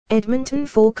Edmonton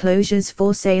Foreclosures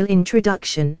for Sale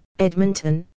Introduction.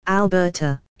 Edmonton,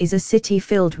 Alberta, is a city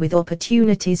filled with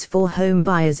opportunities for home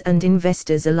buyers and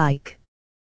investors alike.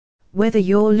 Whether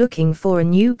you're looking for a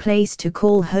new place to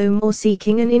call home or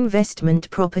seeking an investment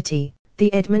property,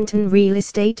 the Edmonton real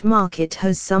estate market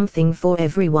has something for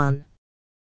everyone.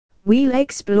 We'll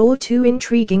explore two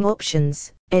intriguing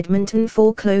options: Edmonton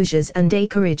foreclosures and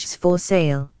acreages for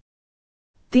sale.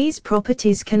 These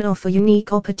properties can offer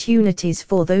unique opportunities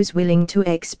for those willing to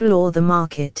explore the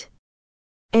market.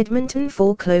 Edmonton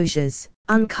foreclosures.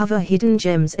 Uncover hidden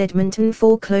gems. Edmonton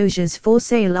foreclosures for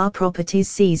sale are properties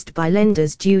seized by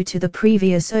lenders due to the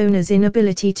previous owner's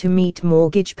inability to meet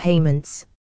mortgage payments.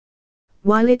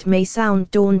 While it may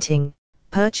sound daunting,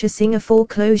 purchasing a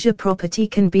foreclosure property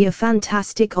can be a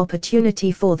fantastic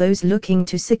opportunity for those looking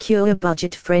to secure a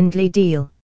budget-friendly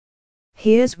deal.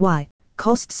 Here's why.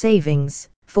 Cost savings.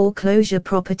 Foreclosure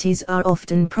properties are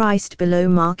often priced below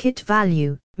market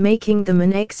value, making them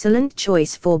an excellent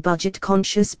choice for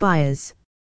budget-conscious buyers.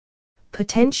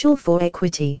 Potential for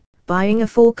equity. Buying a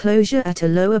foreclosure at a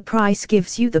lower price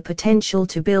gives you the potential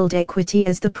to build equity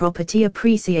as the property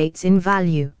appreciates in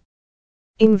value.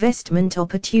 Investment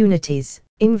opportunities.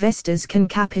 Investors can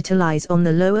capitalize on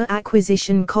the lower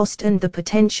acquisition cost and the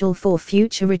potential for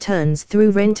future returns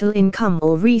through rental income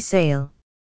or resale.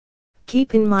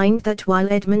 Keep in mind that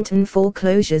while Edmonton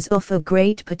foreclosures offer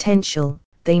great potential,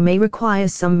 they may require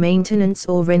some maintenance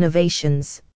or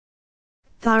renovations.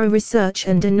 Thorough research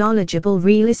and a knowledgeable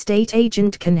real estate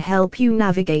agent can help you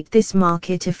navigate this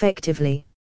market effectively.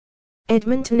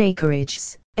 Edmonton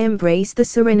acreages. Embrace the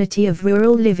serenity of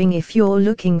rural living. If you're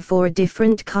looking for a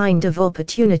different kind of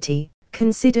opportunity,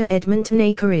 consider Edmonton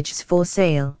acreages for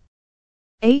sale.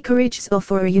 Acreages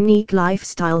offer a unique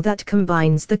lifestyle that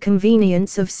combines the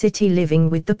convenience of city living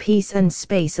with the peace and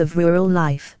space of rural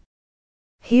life.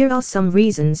 Here are some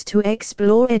reasons to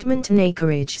explore Edmonton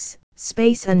acreages.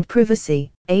 Space and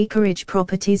privacy. Acreage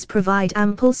properties provide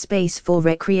ample space for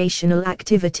recreational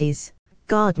activities,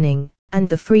 gardening, and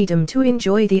the freedom to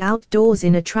enjoy the outdoors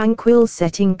in a tranquil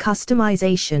setting.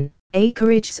 Customization.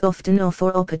 Acreages often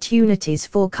offer opportunities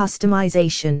for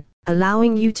customization,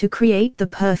 allowing you to create the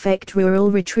perfect rural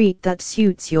retreat that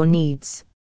suits your needs.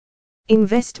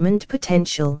 Investment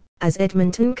potential. As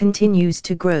Edmonton continues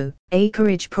to grow,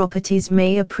 acreage properties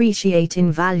may appreciate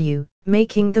in value,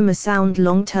 making them a sound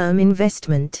long-term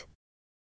investment.